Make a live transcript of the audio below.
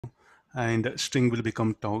and string will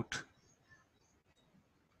become taut.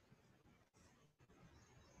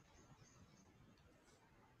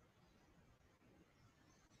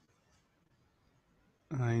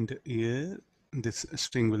 And here this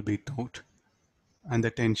string will be taut and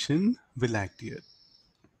the tension will act here.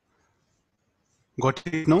 Got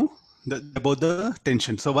it now? About the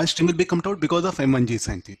tension. So why string will become taut? Because of m1g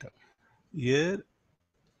sin theta. Here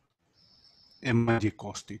m1g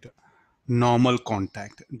cos theta. Normal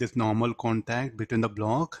contact. This normal contact between the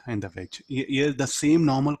block and the wedge. Here the same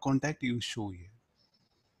normal contact you show here.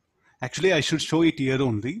 Actually, I should show it here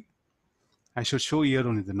only. I should show here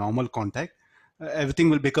only the normal contact. Everything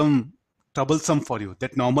will become troublesome for you.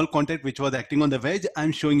 That normal contact which was acting on the wedge,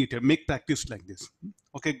 I'm showing it here. Make practice like this.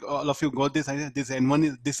 Okay, all of you got this idea? This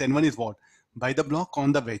N1 is what? By the block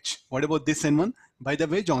on the wedge. What about this N1? By the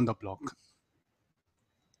wedge on the block.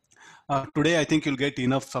 Today, I think you'll get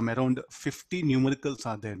enough. Some around 50 numericals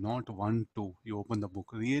are there, not 1, 2. You open the book.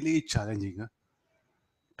 Really challenging. Huh?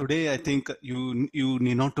 Today, I think you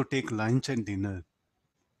need not to take lunch and dinner.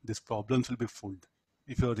 These problems will be full.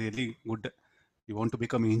 If you're really good, you want to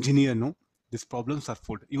become an engineer, no? These problems are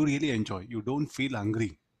full. You really enjoy. You don't feel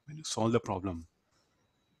hungry when you solve the problem.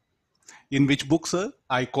 In which books, sir?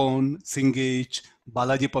 Icon, Singage,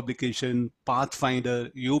 Balaji Publication, Pathfinder.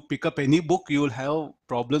 You pick up any book, you will have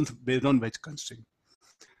problems based on wedge constraint.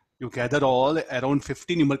 You gather all around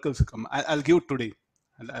 50 numericals come. I'll give today.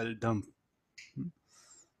 I'll dump.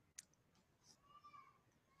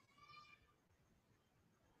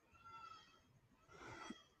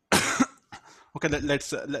 Okay,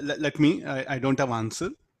 let me. I don't have answer.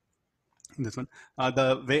 This one.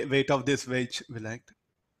 The weight of this wedge will act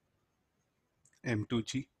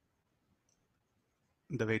m2g.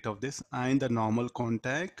 The weight of this and the normal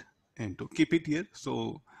contact n2. Keep it here.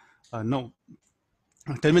 So no.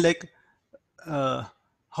 Tell me like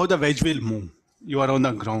how the wedge will move. You are on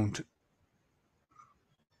the ground.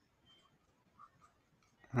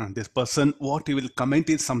 This person, what he will comment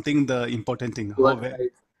is something the important thing. How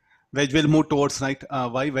wedge will move towards right.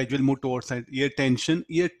 Why wedge will move towards right? Here tension.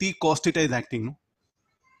 Here T cos theta is acting. No?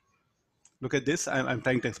 Look at this. I'm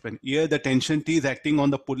trying to explain. Here the tension T is acting on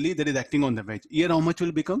the pulley. That is acting on the wedge. Here how much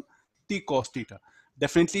will become? T cos theta.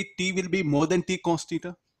 Definitely T will be more than T cos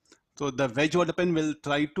theta. So the wedge what happen will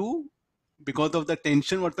try to, because of the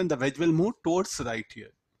tension what happen, the wedge will move towards right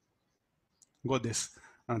here. Go this.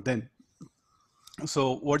 Then.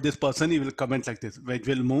 So what this person, he will comment like this. Wedge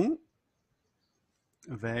will move.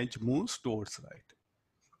 Wedge moves towards right.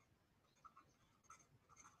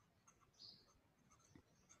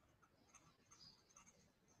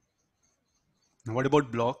 Now what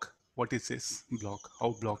about block? What is this block?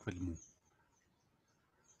 How block will move?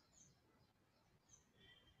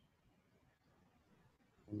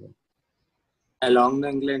 Along the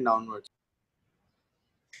incline downwards.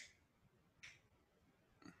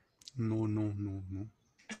 No.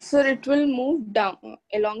 Sir, it will move down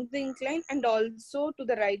along the incline and also to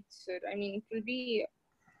the right, sir. I mean, it will be,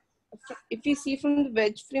 if you see from the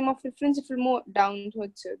wedge frame of reference, it will move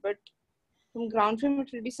downwards, sir. But from ground frame, it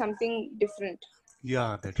will be something different.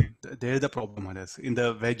 Yeah, there's the problem. In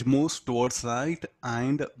the wedge moves towards right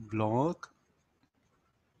and block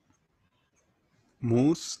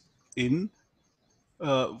moves in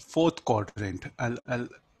fourth quadrant. I'll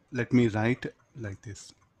let me write like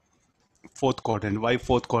this. Fourth quadrant. Why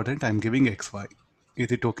fourth quadrant? I'm giving XY.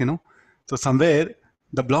 Is it okay now? So somewhere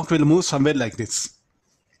the block will move somewhere like this.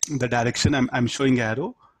 The direction I'm showing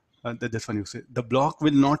arrow. This one you say. The block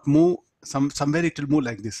will not move. Somewhere it will move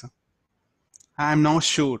like this. I'm now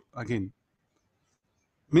sure again.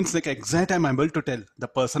 Means like exact I'm able to tell. The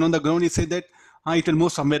person on the ground, he said that it will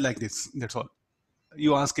move somewhere like this. That's all.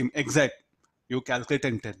 You ask him exact. You calculate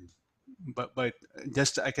and tell. But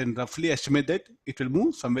just I can roughly estimate that it will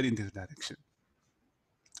move somewhere in this direction.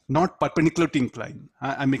 Not perpendicular to incline.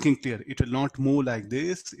 I'm making clear. It will not move like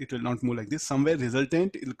this. It will not move like this. Somewhere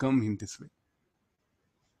resultant will come in this way.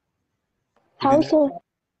 How so?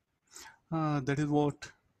 That is what.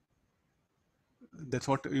 That's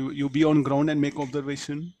what you be on ground and make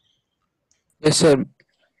observation. Yes, sir.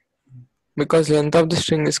 Because length of the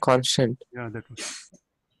string is constant. Yeah, that was.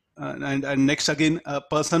 And next again,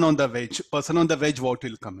 person on the wedge. Person on the wedge, what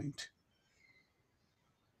will comment?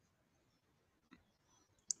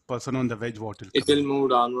 Person on the wedge, what will comment? It will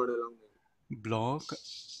move downward along the block.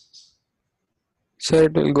 Sir,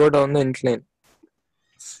 it will go down the incline.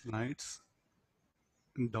 Slides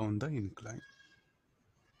down the incline.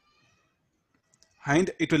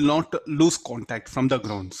 And it will not lose contact from the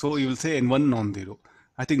ground. So you will say N1 non-zero.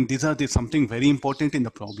 I think these are something very important in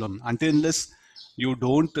the problem. Until unless You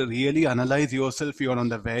don't really analyze yourself. You're on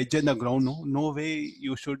the wedge and the ground. No way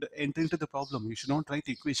you should enter into the problem. You should not write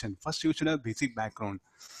equation. First, you should have basic background.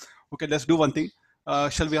 Okay, let's do one thing.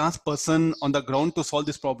 Shall we ask person on the ground to solve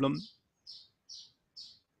this problem?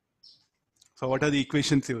 So what are the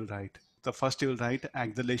equations you will write? So first you will write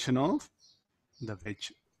acceleration of the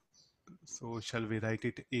wedge. So shall we write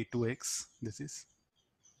it a2x? This is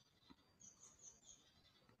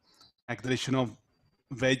acceleration of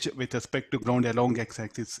wedge with respect to ground along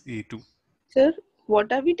x-axis a2. Sir,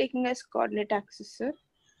 what are we taking as coordinate axis, sir?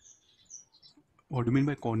 What do you mean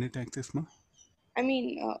by coordinate axis, ma? I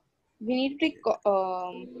mean, we need to take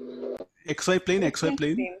XY plane, XY reference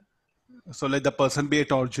plane. frame. So let the person be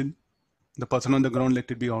at origin. The person on the ground, let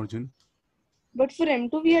it be origin. But for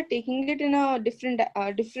M2, we are taking it in a different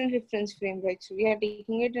reference frame, right? So we are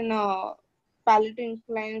taking it in a parallel to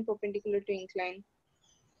incline and perpendicular to incline.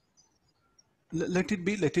 Let it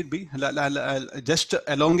be, let it be. Just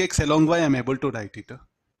along x, along y, I'm able to write it.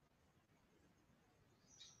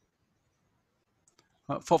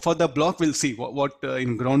 For the block, we'll see what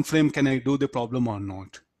in ground frame can I do the problem or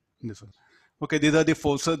not. This one. Okay, these are the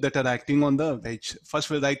forces that are acting on the wedge.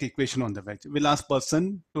 First, we'll write equation on the wedge. We'll ask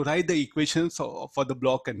person to write the equations for the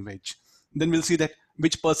block and wedge. Then we'll see that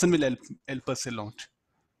which person will help us a lot.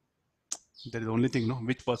 There is only thing, no?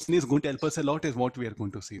 Which person is going to help us a lot is what we are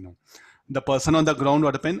going to see now. The person on the ground,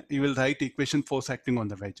 what happen? You will write equation force acting on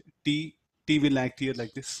the wedge. T will act here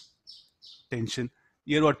like this. Tension.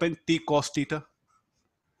 Here what happen? T cos theta.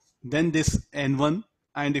 Then this n1,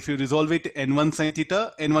 and if you resolve it, n1 sin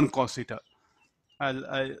theta, n1 cos theta.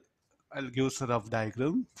 I'll give a rough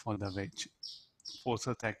diagram for the wedge.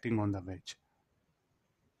 Forces acting on the wedge.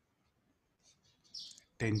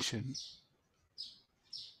 Tension.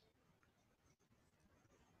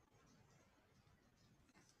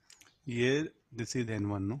 Here, this is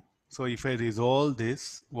n1, no? So if I resolve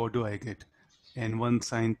this, what do I get? n1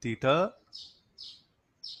 sin theta,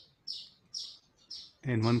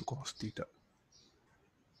 n1 cos theta.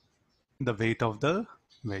 The weight of the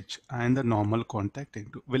wedge and the normal contact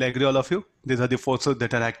into. Will agree all of you? These are the forces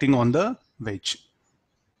that are acting on the wedge.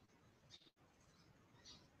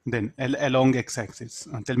 Then along x-axis.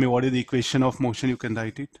 Tell me what is the equation of motion, you can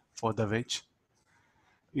write it for the wedge.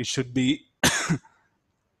 It should be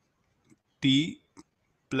t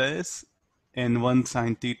plus n1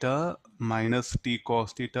 sin theta minus t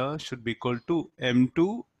cos theta should be equal to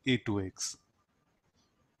m2 a2x.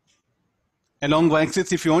 Along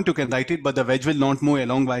y-axis, if you want, you can write it, but the wedge will not move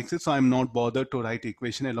along y-axis, so I'm not bothered to write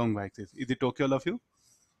equation along y-axis. Is it okay, all of you?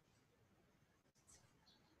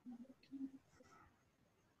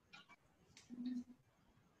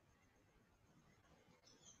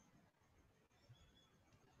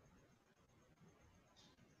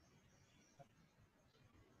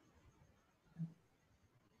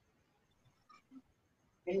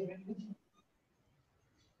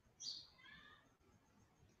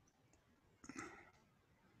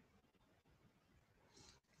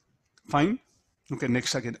 Fine. Okay,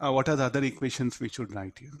 next again. What are the other equations we should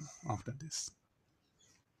write here after this?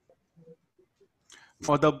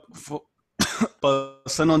 For the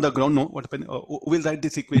person on the ground, no, what happened? We'll write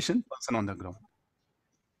this equation, person on the ground.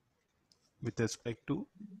 With respect to,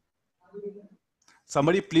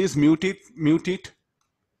 somebody please mute it.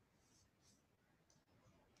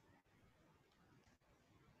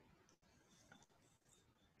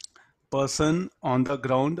 Person on the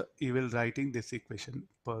ground, you will writing this equation.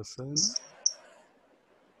 Person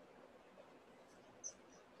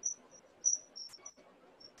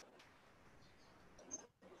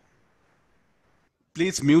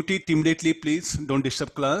please mute it immediately, please. Don't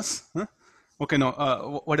disturb class. Huh? Okay,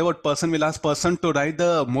 now, what about person? Will ask person to write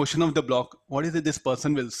the motion of the block. What is it this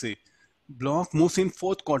person will say? Block moves in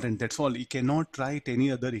fourth quadrant, that's all. He cannot write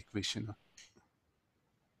any other equation.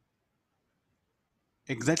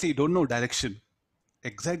 Exactly, you don't know direction.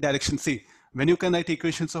 Exact direction. See, when you can write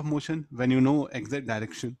equations of motion, when you know exact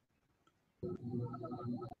direction.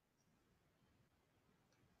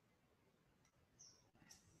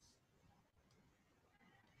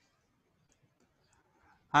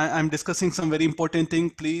 I'm discussing some very important thing.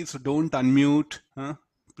 Please don't unmute. Huh?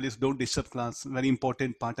 Please don't disturb class. Very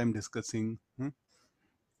important part I'm discussing.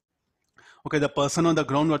 Okay, the person on the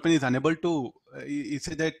ground workman is unable to, he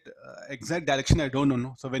said that exact direction I don't know.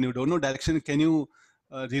 No? So when you don't know direction, can you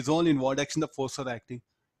resolve in what direction the force are acting?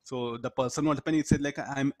 So the person workman, he said like,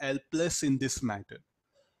 I'm helpless in this matter.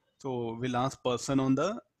 So we'll ask person on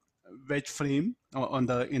the wedge frame, or in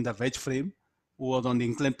the wedge frame, who was on the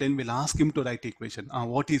inclined plane, we'll ask him to write equation.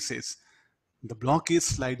 What he says, the block is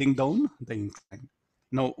sliding down the incline.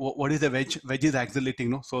 Now, what is the wedge? Wedge is accelerating,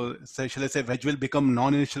 no? So shall I say wedge will become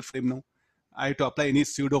non-inertial frame now? I have to apply any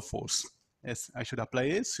pseudo force. Yes, I should apply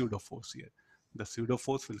a pseudo force here. The pseudo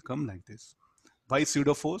force will come like this. Why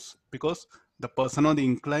pseudo force? Because the person on the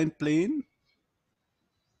inclined plane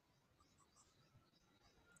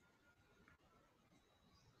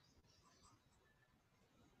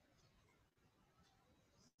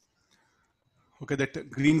okay, that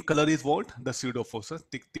green color is what? The pseudo force.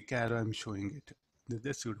 Thick arrow I'm showing it. This is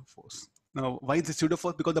the pseudo force. Now, why is the pseudo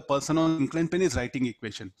force? Because the person on inclined plane is writing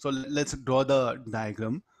equation. So let's draw the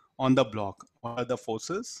diagram on the block. What are the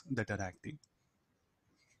forces that are acting?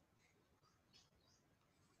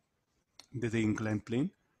 This is the inclined plane.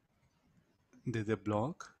 This is a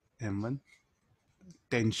block, M1,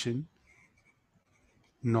 tension,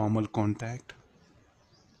 normal contact,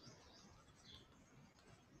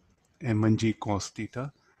 M1G cos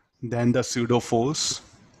theta. Then the pseudo force,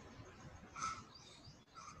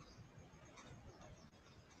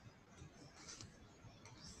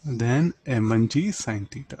 then M1G sin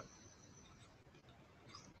theta.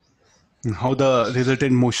 And how the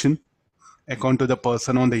resultant motion according to the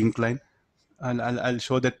person on the incline. And I'll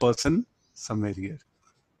show that person somewhere here.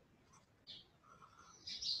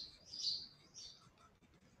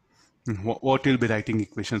 What will be writing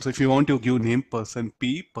equation? So if you want to give name person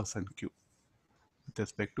P, person Q with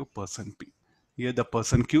respect to person P. Here the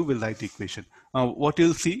person Q will write equation. What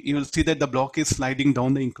you'll see, you will see that the block is sliding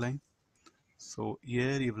down the incline. So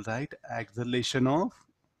here you will write acceleration of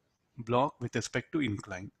block with respect to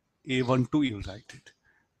incline. A12 you will write it.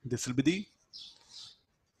 This will be the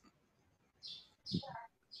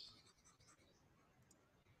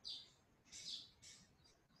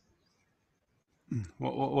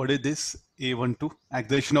what is this A12?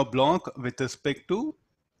 Acceleration of block with respect to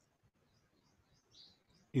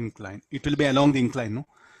incline. It will be along the incline, no?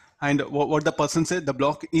 And what the person said, the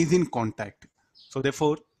block is in contact. So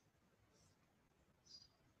therefore,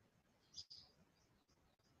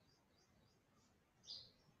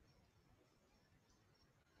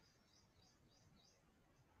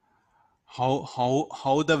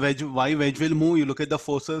 how the wedge, why wedge will move? You look at the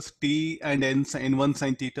forces T and N1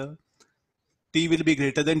 sin theta. T will be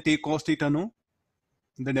greater than T cos theta, no?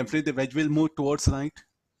 Then definitely the wedge will move towards right.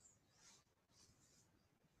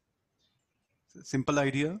 Simple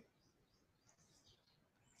idea.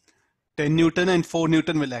 10 Newton and 4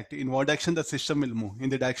 Newton will act. In what direction the system will move? In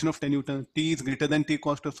the direction of 10 Newton. T is greater than T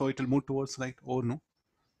cos theta, so it will move towards right or no?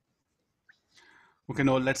 Okay,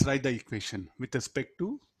 now let's write the equation with respect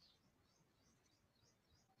to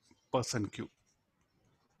person Q.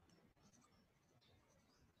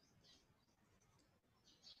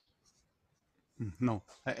 No,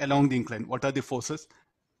 along the incline. What are the forces?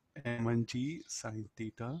 M1G sin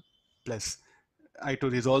theta plus. I to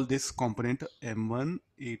resolve this component M1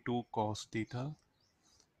 A2 cos theta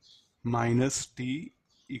minus T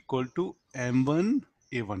equal to M1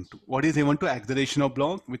 A12. What is A12? Acceleration of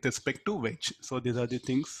block with respect to wedge. So these are the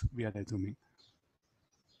things we are assuming.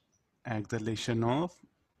 Acceleration of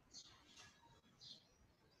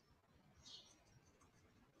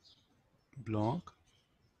block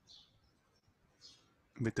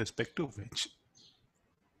with respect to wedge.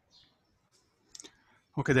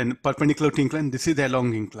 Okay, then perpendicular to incline. This is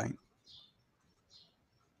along incline.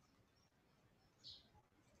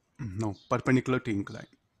 No, perpendicular to incline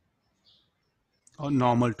or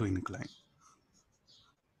normal to incline.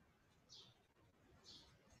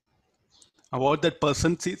 About that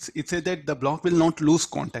person, it says that the block will not lose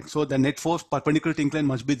contact. So the net force perpendicular to incline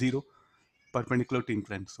must be 0. Perpendicular to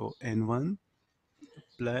incline. So N1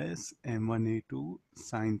 plus M1A2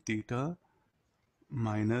 sin theta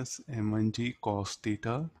minus M1G cos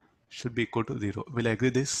theta should be equal to 0. Will I agree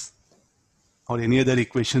this? Or any other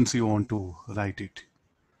equations you want to write it?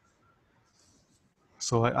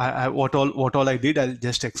 So what all I did, I'll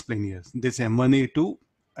just explain here. This M1A2,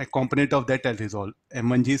 a component of that I'll resolve.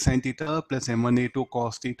 M1G sin theta plus M1A2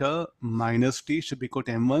 cos theta minus T should be equal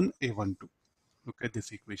to M1 A12. Look at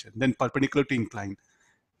this equation. Then perpendicular to incline.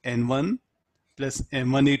 N1 plus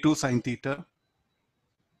M1A2 sin theta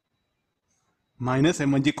minus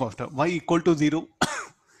M1G cos theta. Why equal to 0?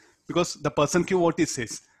 Because the person Q, what it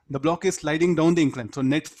says? The block is sliding down the incline. So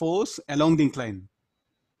net force along the incline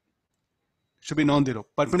should be non-zero.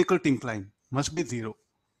 Perpendicular to incline must be 0.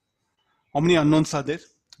 How many unknowns are there?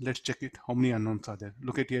 Let's check it. How many unknowns are there?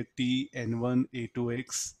 Look at here. T, N1,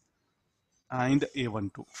 A2x, and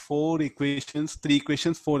A12. 4 equations, 3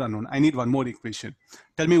 equations, 4 unknown. I need one more equation.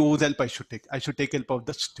 Tell me whose help I should take. I should take help of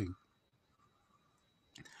the string.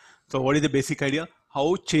 So what is the basic idea?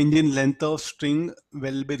 how change in length of string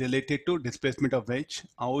will be related to displacement of wedge,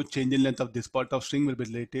 how change in length of this part of string will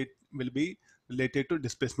be related to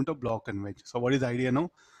displacement of block and wedge. So what is the idea now?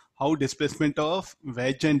 How displacement of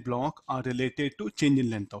wedge and block are related to change in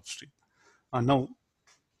length of string. Now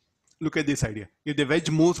look at this idea. If the wedge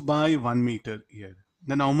moves by 1 meter here,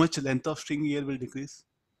 then how much length of string here will decrease?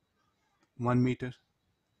 1 meter.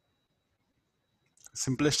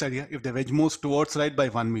 Simplest idea, if the wedge moves towards right by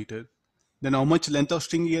 1 meter, then how much length of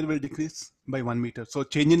string here will decrease? By 1 meter. So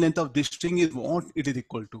change in length of this string is what it is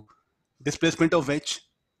equal to? Displacement of wedge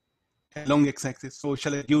along x-axis. So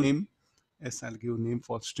shall I give name? Yes, I'll give name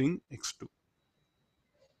for string x2.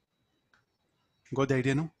 Got the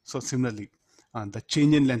idea now? So similarly, the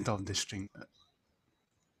change in length of this string.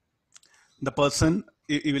 The person,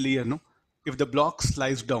 he will hear, no? If the block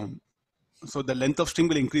slides down, so the length of string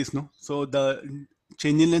will increase, no? So the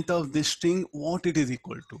change in length of this string, what it is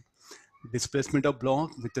equal to? Displacement of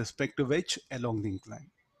block with respect to wedge along the incline.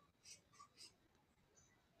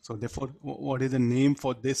 So therefore, what is the name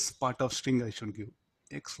for this part of string I should give?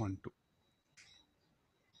 X12.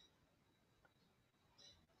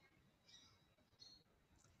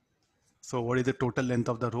 So what is the total length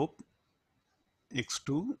of the rope?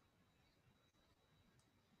 X2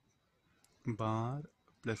 bar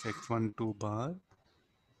plus X12 bar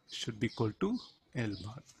should be equal to L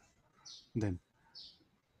bar. Then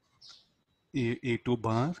A2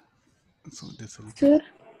 bar. So this will. Sir,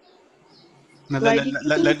 Now why did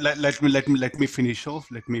you take let me finish off.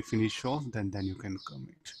 Let me finish off. Then you can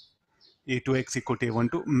comment. A2x equal to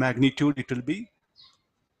A12. Magnitude it will be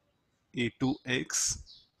A2x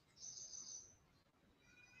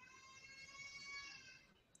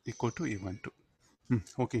equal to A12.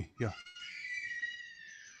 Okay, yeah.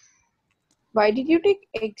 why did you take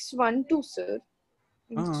x12, sir,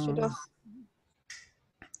 instead of?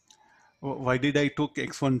 Why did I took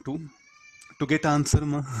X12? To get answer,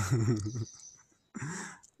 ma.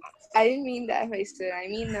 I didn't mean that way, sir. I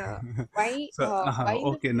mean, why? So, Why in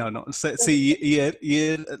okay, no. So, the see, here,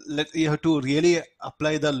 you have to really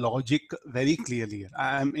apply the logic very clearly.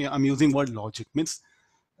 I'm using word logic, means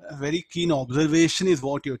a very keen observation is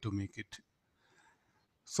what you have to make it.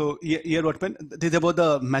 So here what happened, this is about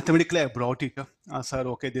the mathematically I brought it. Sir,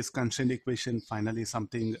 okay, this constraint equation finally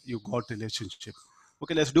something you got relationship.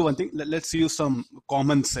 Okay, let's do one thing. Let's use some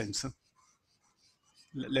common sense.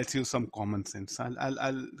 Let's use some common sense.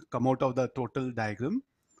 I'll come out of the total diagram.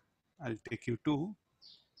 I'll take you to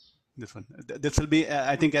this one. This will be,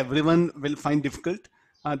 I think everyone will find difficult.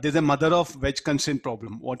 There's a mother of wedge constraint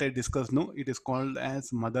problem. What I discussed, no, it is called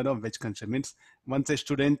as mother of wedge constraint. Means once a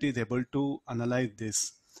student is able to analyze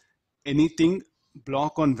this, anything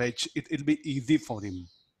block on wedge, it'll be easy for him.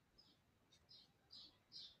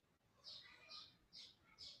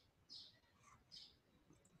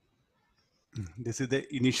 This is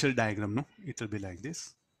the initial diagram, no? It will be like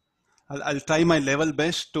this. I'll try my level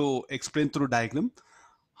best to explain through diagram.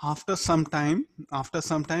 After some time,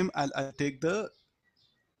 I'll take the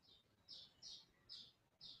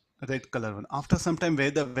red color one. After some time,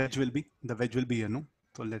 where the wedge will be? The wedge will be here, no?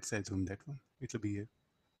 So let's assume that one. It will be here.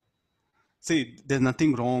 See, there's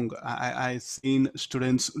nothing wrong. I've seen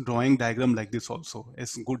students drawing diagram like this also.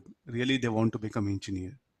 It's good. Really, they want to become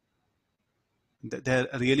engineer. They're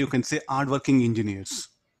really, you can say, hardworking engineers.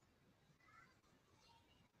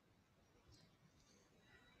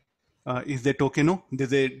 Is that okay? No,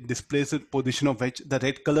 there's a displaced position of wedge. The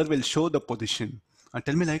red color will show the position.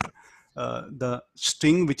 Tell me like the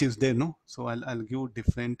string which is there, no? So I'll give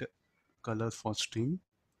different colors for string.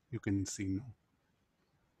 You can see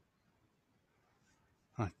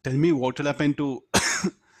now. Tell me what will happen to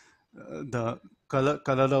the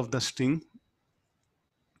color of the string.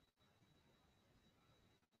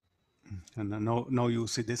 And now you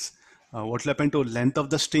see this. What will happen to length of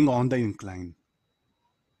the string on the incline?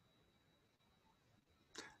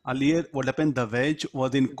 Earlier, what happened? The wedge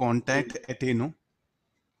was in contact at A, no?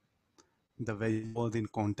 The wedge was in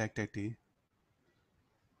contact at A.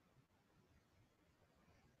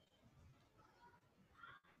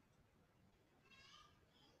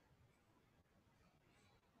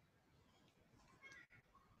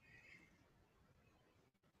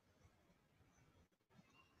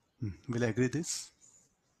 Will I agree this?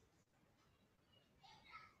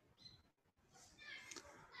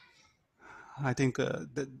 I think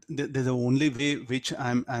there's the only way which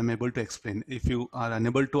I'm able to explain. If you are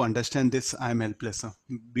unable to understand this, I'm helpless.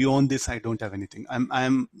 Beyond this, I don't have anything.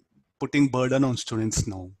 I'm putting burden on students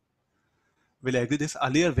now. Will I agree this?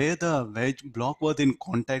 Earlier, where the wedge block was in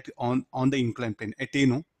contact on the inclined plane at A,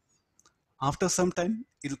 no? After some time,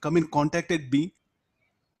 it'll come in contact at B.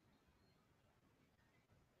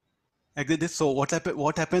 Agree this. So what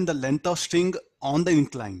happened the length of string on the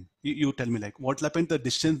incline? You tell me, like, what happened the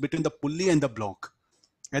distance between the pulley and the block?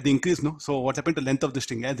 Has increased, no? So what happened to length of the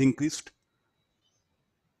string? Has increased.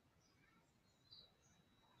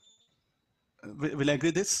 Will I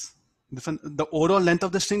agree this? The overall length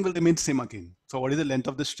of the string will remain same again. So what is the length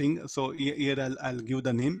of the string? So here I'll give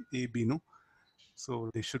the name A, B, no?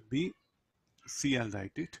 So they should be C, I'll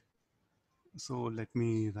write it. So let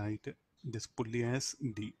me write this pulley as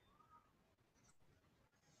D.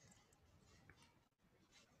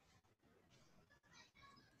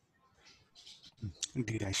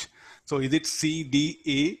 D dash. So is it C, D,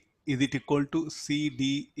 A? Is it equal to C,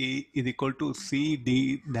 D, A is equal to C,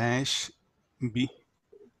 D dash B?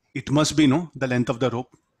 It must be, no? The length of the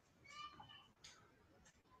rope.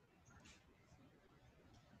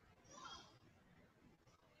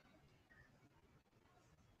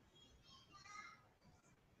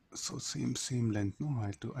 So same length, no? I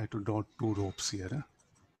have to draw two ropes here.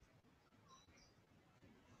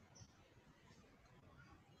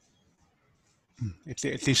 At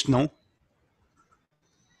least now.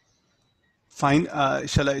 Fine.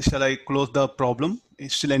 Shall I close the problem?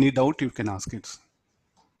 Still any doubt? You can ask it.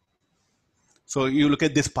 So you look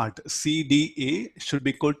at this part. C D A should be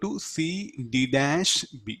equal to C D dash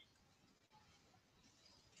B.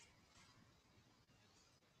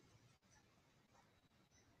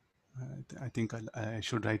 I think I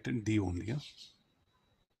should write D only. Yeah?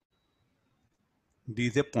 D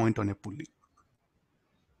is a point on a pulley.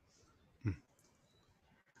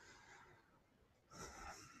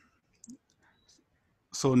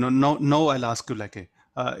 So now I'll ask you, like,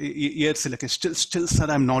 yes, like, still sir,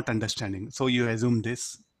 I'm not understanding. So you assume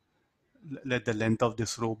this. Let the length of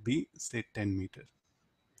this rope be, say, 10 meter.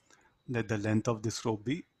 Let the length of this rope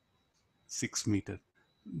be 6 meter.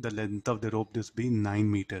 The length of the rope this be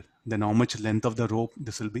 9 meter. Then how much length of the rope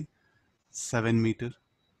this will be? 7 meter.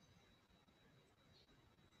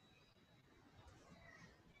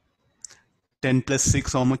 10 plus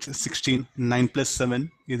 6, how much? 16. 9 plus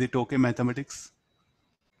 7. Is it okay, mathematics?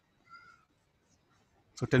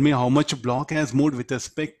 So tell me how much block has moved with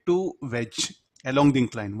respect to wedge along the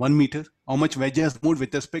incline? 1 meter. How much wedge has moved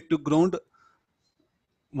with respect to ground?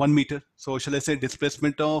 1 meter. So shall I say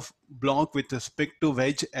displacement of block with respect to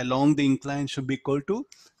wedge along the incline should be equal to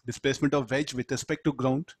displacement of wedge with respect to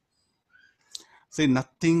ground? Say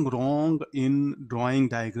nothing wrong in drawing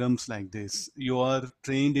diagrams like this. You are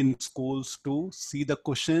trained in schools to see the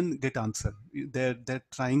question, get answer. They're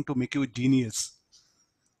trying to make you a genius.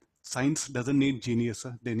 Science doesn't need genius.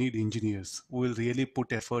 They need engineers who will really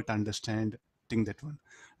put effort, understand, think that one.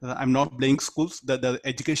 I'm not blaming schools. The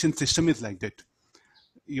education system is like that.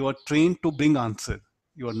 You are trained to bring answer.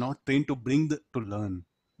 You are not trained to to learn.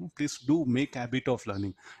 Please do make habit of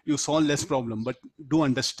learning. You solve less problem, but do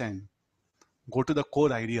understand. Go to the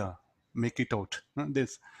core idea, make it out.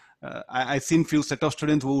 This I've seen few set of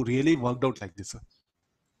students who really worked out like this.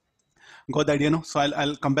 Got the idea, no? So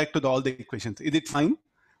I'll come back to all the equations. Is it fine?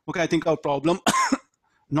 Okay, I think our problem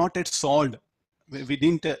not yet solved. We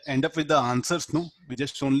didn't end up with the answers, no? We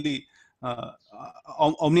just only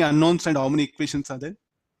how many unknowns and how many equations are there?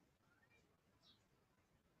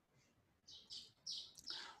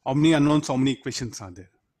 How many unknowns, how many equations are there?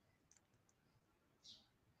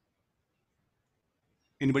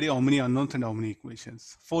 Anybody? How many unknowns and how many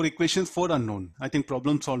equations? 4 equations, 4 unknown. I think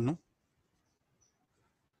problem solved, no?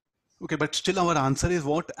 Okay, but still our answer is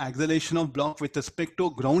what? Acceleration of block with respect to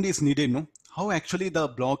ground is needed, no? How actually the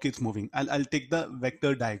block is moving? I'll take the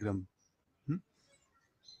vector diagram.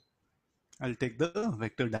 I'll take the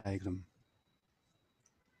vector diagram.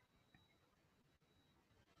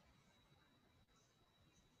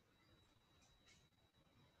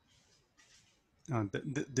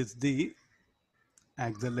 This is the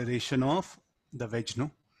acceleration of the wedge,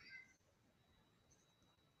 no?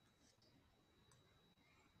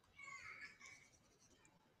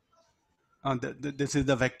 This is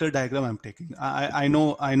the vector diagram I'm taking. I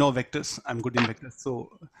know vectors. I'm good in vectors.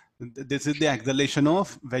 So this is the acceleration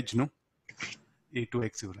of wedge, no? A to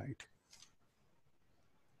x, you right?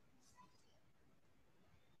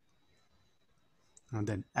 And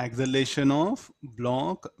then acceleration of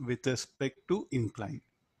block with respect to incline,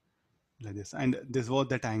 like this. And this was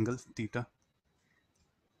that angle theta.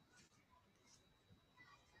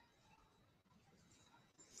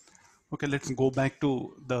 Okay, let's go back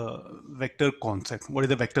to the vector concept. What is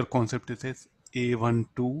the vector concept? It says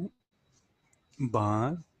A12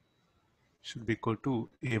 bar should be equal to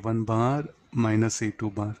A1 bar minus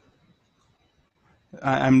A2 bar.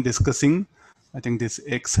 I'm discussing, I think this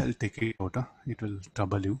x, I'll take it out. It will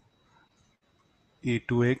trouble you.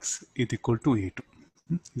 A2x is equal to A2.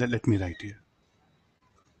 Let me write here.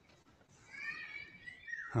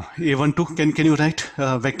 A12, can you write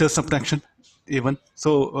vector subtraction A1?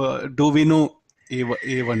 So do we know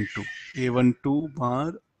A12? A12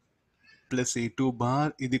 bar plus A2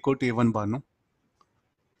 bar is equal to A1 bar, no?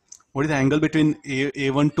 What is the angle between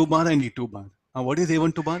A12 bar and E2 bar? What is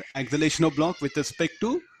A12 bar? Acceleration of block with respect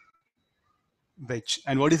to wedge.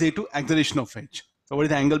 And what is A2? Acceleration of wedge. So what is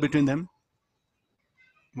the angle between them?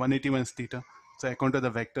 180 minus theta. So according to the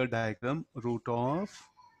vector diagram, root of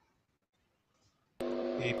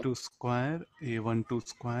A2 square, A12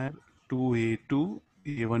 square, 2A2,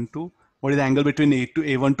 A12. What is the angle between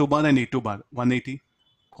A12 bar and A2 bar? 180.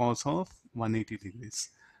 Cos of 180 degrees.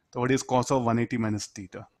 So what is cos of 180 minus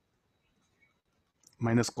theta?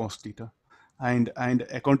 Minus cos theta. And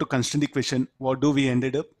according to constant equation, what do we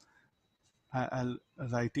ended up? I'll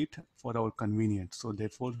write it for our convenience. So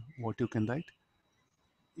therefore, what you can write?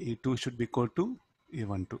 A2 should be equal to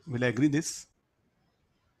A12. Will I agree this?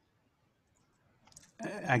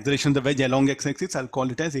 Acceleration of the wedge along x-axis, I'll call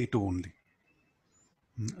it as A2 only.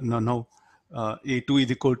 Now A2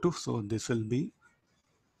 is equal to, so this will be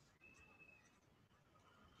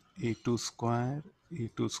A2 square,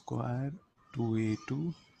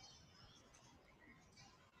 2A2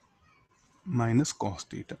 minus cos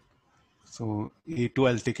theta. So A2,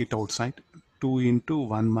 I'll take it outside, 2 into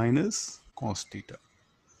 1 minus cos theta.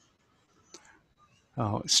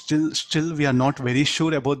 Still we are not very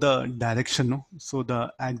sure about the direction, no? So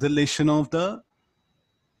the acceleration of the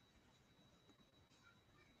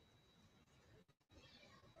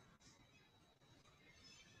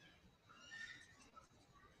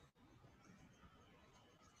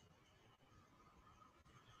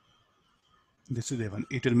this is A1.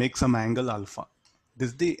 It will make some angle alpha.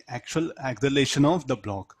 This is the actual acceleration of the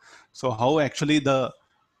block. So how actually the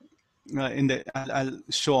I'll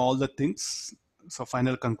show all the things. So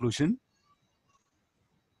final conclusion.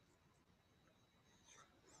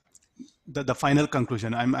 The final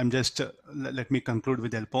conclusion. I'm just let me conclude with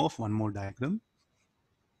the help of one more diagram.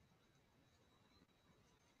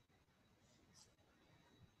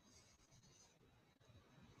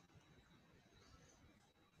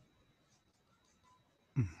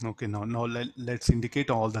 Okay, now let's indicate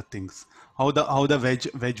all the things. How the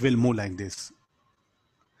wedge will move like this.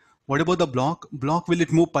 What about the block? Block, will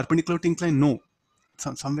it move perpendicular to incline? No.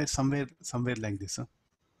 Somewhere like this. Huh?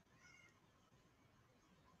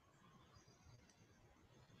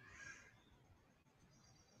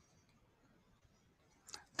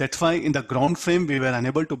 That's why in the ground frame we were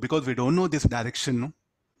unable to, because we don't know this direction. No?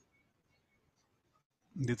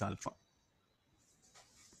 This alpha.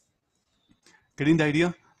 Getting the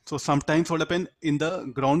idea? So sometimes what happened in the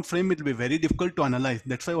ground frame, it will be very difficult to analyze.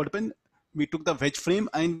 That's why what happened? We took the wedge frame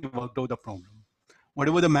and we worked out the problem.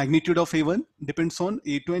 Whatever the magnitude of A1 depends on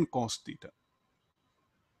A2 and cos theta.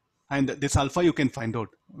 And this alpha you can find out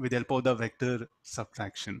with the help of the vector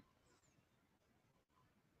subtraction.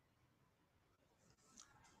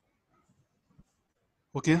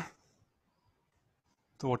 Okay.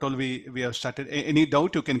 So what all we have started. Any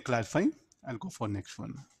doubt you can clarify? I'll go for next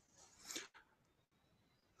one.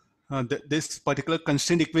 This particular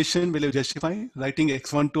constraint equation will you justify writing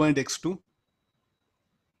x12 and x2?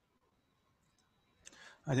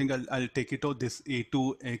 I think I'll take it out this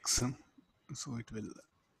a2x, so it will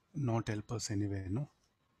not help us anyway, no?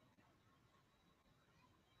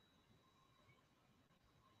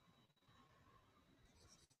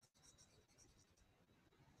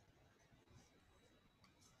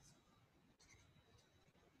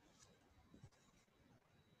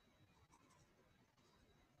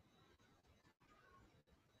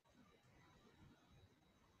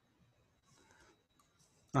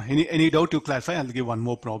 Any doubt you clarify? I'll give one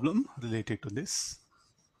more problem related to this.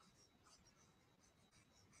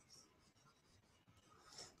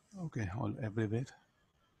 Okay, all everywhere.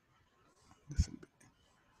 This will be.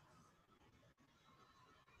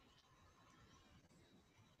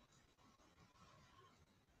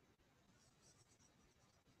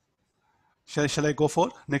 Shall I go for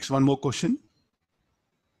next one more question?